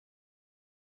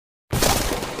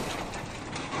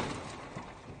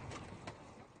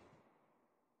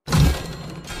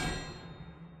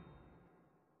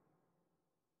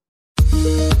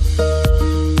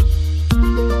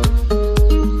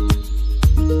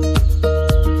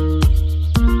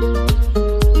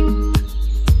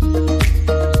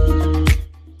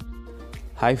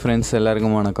Hi friends,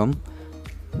 எல்லாருக்கும் வணக்கம்.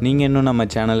 நீங்கள் இன்னும் நம்ம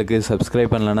சேனலுக்கு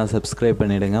சப்ஸ்கிரைப் பண்ணலன்னா சப்ஸ்கிரைப்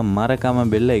பண்ணிவிடுங்க. மறக்காமல்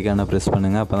பெல் ஐக்கானை ப்ரெஸ்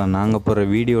பண்ணுங்கள். அப்போ தான் நாங்கள் போகிற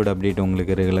வீடியோட அப்டேட்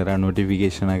உங்களுக்கு ரெகுலராக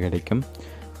நோட்டிஃபிகேஷனாக கிடைக்கும்.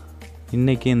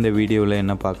 இன்றைக்கி இந்த வீடியோவில்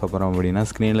என்ன பார்க்க போகிறோம் அப்படின்னா,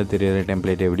 ஸ்க்ரீனில் தெரியிற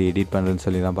டெம்ப்ளேட் எப்படி எடிட் பண்ணுறதுன்னு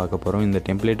சொல்லி தான் பார்க்க போகிறோம். இந்த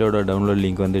டெம்ப்ளேட்டோட டவுன்லோட்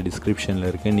லிங்க் வந்து டிஸ்கிரிப்ஷனில்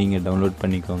இருக்குது, நீங்கள் டவுன்லோட்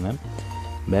பண்ணிக்கோங்க.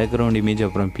 பேக்ரவுண்ட் இமேஜ்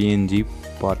அப்புறம் பிஎன்ஜி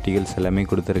பார்ட்டிகல்ஸ் எல்லாமே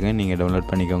கொடுத்துருக்கேன், நீங்கள்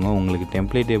டவுன்லோட் பண்ணிக்கோங்க. உங்களுக்கு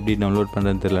டெம்ப்ளேட் எப்படி டவுன்லோட்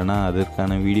பண்ணுறதுன்னு தெரியலனா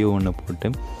அதற்கான வீடியோ ஒன்று போட்டு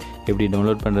எப்படி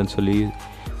டவுன்லோட் பண்ணுறேன்னு சொல்லி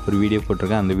ஒரு வீடியோ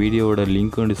போட்டிருக்கேன். அந்த வீடியோவோட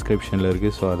லிங்க்கும் டிஸ்கிரிப்ஷனில்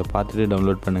இருக்குது. ஸோ அதை பார்த்துட்டு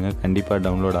டவுன்லோட் பண்ணுங்கள், கண்டிப்பாக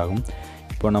டவுன்லோட் ஆகும்.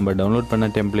 இப்போ நம்ம டவுன்லோட் பண்ண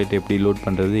டெம்ப்ளேட் எப்படி லோட்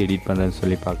பண்ணுறது எடிட் பண்ணுறதுன்னு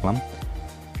சொல்லி பார்க்கலாம்.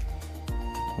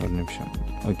 ஒரு நிமிஷம்.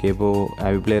 ஓகே, இப்போது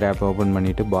Aveeplayer ஆப் ஓப்பன்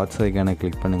பண்ணிவிட்டு பாட்ஸ் ஐக்கானை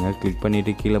கிளிக் பண்ணுங்கள். கிளிக்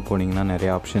பண்ணிவிட்டு கீழே போனீங்கன்னா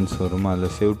நிறைய ஆப்ஷன்ஸ் வரும்.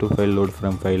 அதில் save to file, load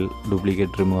from file,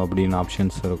 duplicate remove அப்படின்னு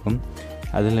ஆப்ஷன்ஸ் இருக்கும்.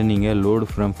 அதில் நீங்கள் லோட்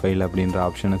ஃப்ரம் ஃபைல் அப்படின்ற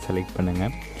ஆப்ஷனை செலக்ட்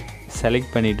பண்ணுங்கள். செலக்ட்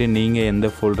பண்ணிவிட்டு நீங்கள் எந்த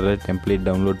ஃபோல்டரை டெம்ப்ளேட்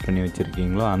டவுன்லோட் பண்ணி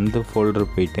வச்சுருக்கீங்களோ அந்த ஃபோல்டர்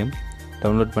போய்ட்டு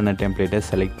டவுன்லோட் பண்ண டெம்ப்ளேட்டை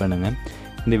செலக்ட் பண்ணுங்கள்.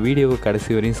 இந்த வீடியோவை கடைசி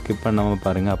வரையும் ஸ்கிப் பண்ணாமல்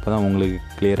பாருங்கள், அப்போ தான் உங்களுக்கு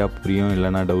கிளியராக புரியும்,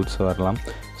 இல்லைனா டவுட்ஸ் வரலாம்.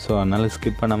 ஸோ அதனால்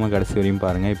ஸ்கிப் பண்ணாமல் கடைசி வரையும்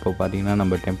பாருங்கள். இப்போ பார்த்தீங்கன்னா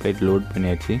நம்ம டெம்ப்ளேட் லோட்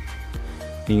பண்ணியாச்சு.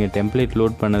 நீங்கள் டெம்ப்ளேட்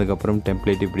லோட் பண்ணதுக்கப்புறம்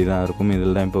டெம்ப்ளேட் இப்படி தான் இருக்கும்.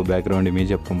 இதில் தான் இப்போ பேக்ரவுண்ட்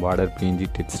இமேஜ் அப்புறம் பார்டர், பிஎன்ஜி,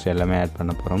 டெக்ஸ்ட் எல்லாமே ஆட்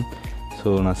பண்ண போகிறோம். ஸோ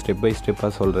நான் ஸ்டெப் பை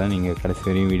ஸ்டெப்பாக சொல்கிறேன், நீங்கள் கடைசி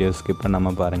வரையும் வீடியோ ஸ்கிப்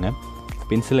பண்ணாமல் பாருங்கள்.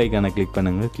 பென்சில் ஐக்கானை கிளிக்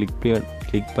பண்ணுங்கள்.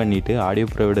 கிளிக் பண்ணிவிட்டு ஆடியோ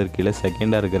ப்ரொவைடர் கீழே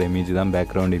செகண்டாக இருக்கிற இமேஜ் தான்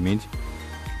பேக்ரவுண்ட் இமேஜ்.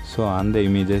 ஸோ அந்த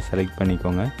இமேஜை செலக்ட்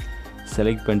பண்ணிக்கோங்க.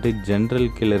 செலக்ட் பண்ணிட்டு ஜென்ரல்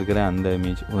கீழே இருக்கிற அந்த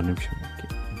இமேஜ், ஒரு நிமிஷம். ஓகே,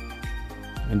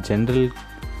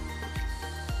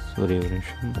 ஒரு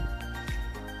நிமிஷம்.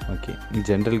 ஓகே,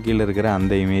 ஜென்ரல் கீழே இருக்கிற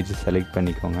அந்த இமேஜ் செலக்ட்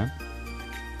பண்ணிக்கோங்க.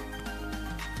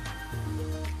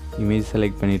 இமேஜ்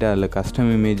செலக்ட் பண்ணிவிட்டு அதில்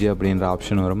கஸ்டம் இமேஜ் அப்படின்ற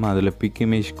ஆப்ஷன் வரும். அதில் பிக்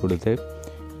இமேஜ் கொடுத்து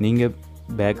நீங்கள்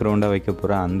பேக்ரவுண்டாக வைக்க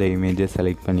போகிற அந்த இமேஜை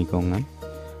செலக்ட் பண்ணிக்கோங்க.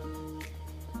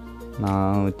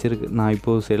 நான்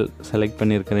இப்போது செலக்ட்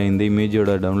பண்ணியிருக்கிற இந்த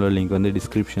இமேஜோட டவுன்லோட் லிங்க் வந்து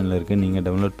டிஸ்கிரிப்ஷனில் இருக்குது, நீங்கள்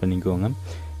டவுன்லோட் பண்ணிக்கோங்க.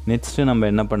 நெக்ஸ்ட்டு நம்ம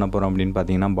என்ன பண்ண போகிறோம் அப்படின்னு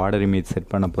பார்த்தீங்கன்னா, பார்டர் இமேஜ் செட்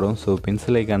பண்ண போகிறோம். ஸோ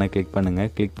பென்சில் ஐக்கானை கிளிக் பண்ணுங்கள்.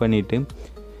 கிளிக் பண்ணிவிட்டு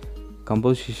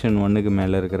கம்போசிஷன் 1க்கு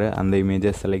மேலே இருக்கிற அந்த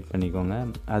இமேஜை செலக்ட் பண்ணிக்கோங்க.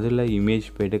 அதில் இமேஜ்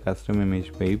போய்ட்டு கஸ்டம் இமேஜ்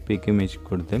போய் பிக் இமேஜ்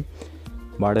கொடுத்து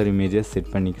பார்டர் இமேஜை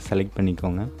செலக்ட்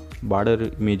பண்ணிக்கோங்க. பார்டர்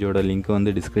இமேஜோட லிங்க்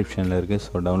வந்து டிஸ்கிரிப்ஷனில் இருக்குது,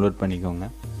 ஸோ டவுன்லோட் பண்ணிக்கோங்க.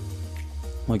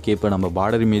 ஓகே, இப்போ நம்ம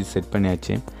பார்டர் இமேஜ் செட்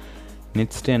பண்ணியாச்சு.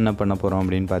 நெக்ஸ்ட்டு என்ன பண்ண போகிறோம்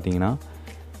அப்படின்னு பார்த்தீங்கன்னா,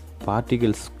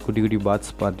 பார்ட்டிகல்ஸ், குட்டி குட்டி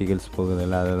பாட்ஸ் பார்ட்டிகல்ஸ்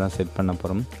போகுதில்ல, அதை தான் செட் பண்ண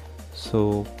போகிறோம். ஸோ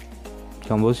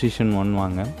கம்போசிஷன் 1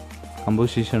 வாங்க.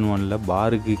 கம்போசிஷன் 1ல்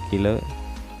பாருக்கு கீழே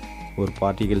ஒரு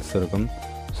பார்ட்டிகல்ஸ் இருக்கும்.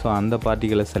 ஸோ அந்த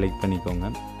பார்ட்டிகளை செலக்ட் பண்ணிக்கோங்க.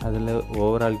 அதில்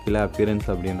ஓவரால் கீழே அப்பியரன்ஸ்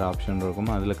அப்படின்ற ஆப்ஷன் இருக்கும்.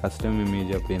 அதில் கஸ்டம்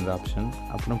இமேஜ் அப்படின்ற ஆப்ஷன்,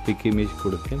 அப்புறம் பிக் இமேஜ்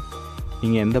கொடுத்து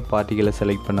நீங்கள் எந்த பார்ட்டிகளை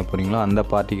செலக்ட் பண்ண போகிறீங்களோ அந்த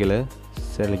பார்ட்டிகளை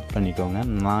செலக்ட் பண்ணிக்கோங்க.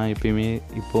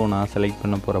 இப்போது நான் செலக்ட்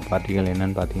பண்ண போகிற பார்ட்டிகள்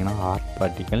என்னென்னு பார்த்தீங்கன்னா ஆர்ட்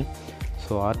பார்ட்டிகள்.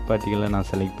 ஸோ ஆர்ட் பார்ட்டிகளை நான்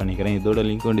செலக்ட் பண்ணிக்கிறேன். இதோட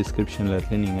லிங்க்கும் டிஸ்கிரிப்ஷனில்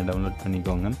இருக்குது, நீங்கள் டவுன்லோட்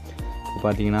பண்ணிக்கோங்க. இப்போ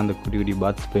பார்த்தீங்கன்னா அந்த குட்டி குட்டி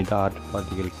பாட்ஸ் போய்ட்டு ஆர்ட்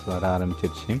பார்ட்டிகல்ஸ் வர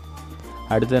ஆரம்பிச்சிருச்சு.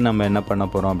 அடுத்து நம்ம என்ன பண்ண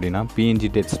போகிறோம் அப்படின்னா, பிஎன்ஜி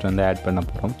டெக்ஸ்ட் வந்து ஆட் பண்ண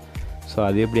போகிறோம். ஸோ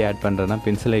அது எப்படி ஆட் பண்ணுறதுனா,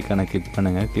 பென்சில் ஐக்கானை கிளிக்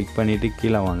பண்ணுங்கள். கிளிக் பண்ணிவிட்டு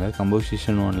கீழே வாங்க.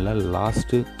 கம்போசிஷன் 1ல்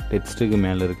லாஸ்ட்டு டெக்ஸ்ட்டுக்கு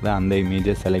மேலே இருக்கிற அந்த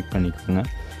இமேஜை செலக்ட் பண்ணிக்கோங்க.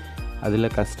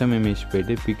 அதில் கஸ்டம் இமேஜ்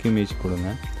போய்ட்டு பிக் இமேஜ் கொடுங்க.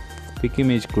 பிக்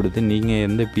இமேஜ் கொடுத்து நீங்கள்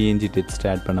எந்த பிஎன்ஜி டெக்ஸ்ட்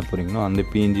ஆட் பண்ண போகிறீங்களோ அந்த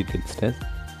பிஎன்ஜி டெக்ஸ்ட்டை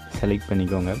செலக்ட்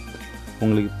பண்ணிக்கோங்க.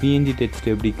 உங்களுக்கு பிஎன்ஜி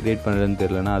டெக்ஸ்ட் எப்படி க்ரியேட் பண்ணுறதுன்னு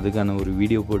தெரிலனா அதுக்கான ஒரு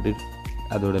வீடியோ போட்டு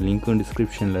அதோட லிங்க்கும்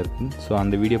டிஸ்கிரிப்ஷனில் இருக்குது. ஸோ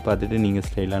அந்த வீடியோ பார்த்துட்டு நீங்கள்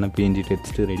ஸ்டைலான பிஎன்ஜி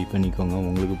டெக்ஸ்ட்டு ரெடி பண்ணிக்கோங்க,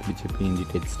 உங்களுக்கு பிடிச்ச பிஎன்ஜி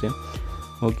டெக்ஸ்ட்டு.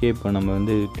 ஓகே, இப்போ நம்ம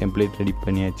வந்து டெம்ப்ளேட் ரெடி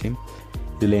பண்ணியாச்சு.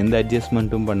 இதில் எந்த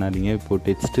அட்ஜஸ்ட்மெண்ட்டும் பண்ணாதீங்க. இப்போது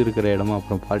டெக்ஸ்ட் இருக்கிற இடம்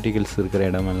அப்புறம் பார்ட்டிகல்ஸ் இருக்கிற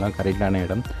இடமெல்லாம் கரெக்டான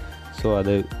இடம். ஸோ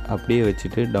அதை அப்படியே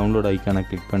வச்சுட்டு டவுன்லோட் ஐக்கானை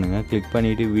கிளிக் பண்ணுங்கள். கிளிக்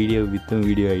பண்ணிவிட்டு video வித்தும்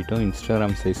video item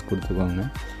Instagram size கொடுத்துக்கோங்க.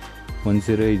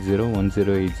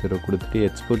 1080 கொடுத்துட்டு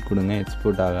எக்ஸ்போர்ட் கொடுங்க.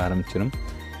 எக்ஸ்போர்ட் ஆக ஆரம்பிச்சிடும்.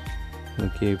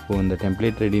 ஓகே, இப்போது இந்த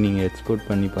டெம்ப்ளேட் ரெடி, நீங்கள் எக்ஸ்போர்ட்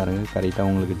பண்ணி பாருங்கள். கரெக்டாக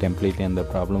உங்களுக்கு டெம்ப்ளேட் எந்த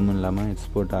ப்ராப்ளமும் இல்லாமல்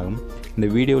எக்ஸ்போர்ட் ஆகும். இந்த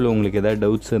வீடியோவில் உங்களுக்கு எதாவது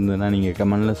டவுட்ஸ் இருந்ததுன்னா நீங்கள்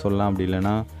கமெண்டில் சொல்லலாம். அப்படி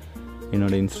இல்லைனா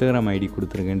என்னோடய இன்ஸ்டாகிராம் ஐடி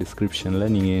கொடுத்துருக்கேன் டிஸ்கிரிப்ஷனில்,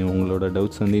 நீங்கள் உங்களோட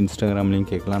டவுட்ஸ் வந்து இன்ஸ்டாகிராம்லேயும்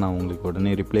கேட்கலாம், நான் உங்களுக்கு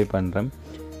உடனே ரிப்ளை பண்ணுறேன்.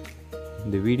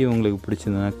 இந்த வீடியோ உங்களுக்கு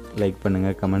பிடிச்சதுன்னா லைக்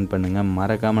பண்ணுங்கள், கமெண்ட் பண்ணுங்கள்,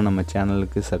 மறக்காமல் நம்ம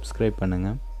சேனலுக்கு சப்ஸ்கிரைப்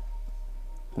பண்ணுங்கள்.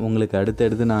 உங்களுக்கு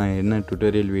அடுத்தடுத்து நான் என்ன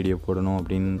டுட்டோரியல் வீடியோ போடணும்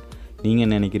அப்படின்னு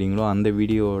நீங்கள் நினைக்கிறீங்களோ அந்த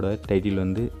வீடியோவோட டைட்டில்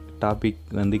வந்து டாபிக்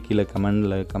வந்து கீழே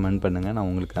கமெண்ட் பண்ணுங்கள். நான்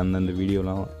உங்களுக்கு அந்தந்த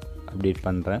வீடியோலாம் அப்டேட்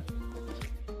பண்ணுறேன்.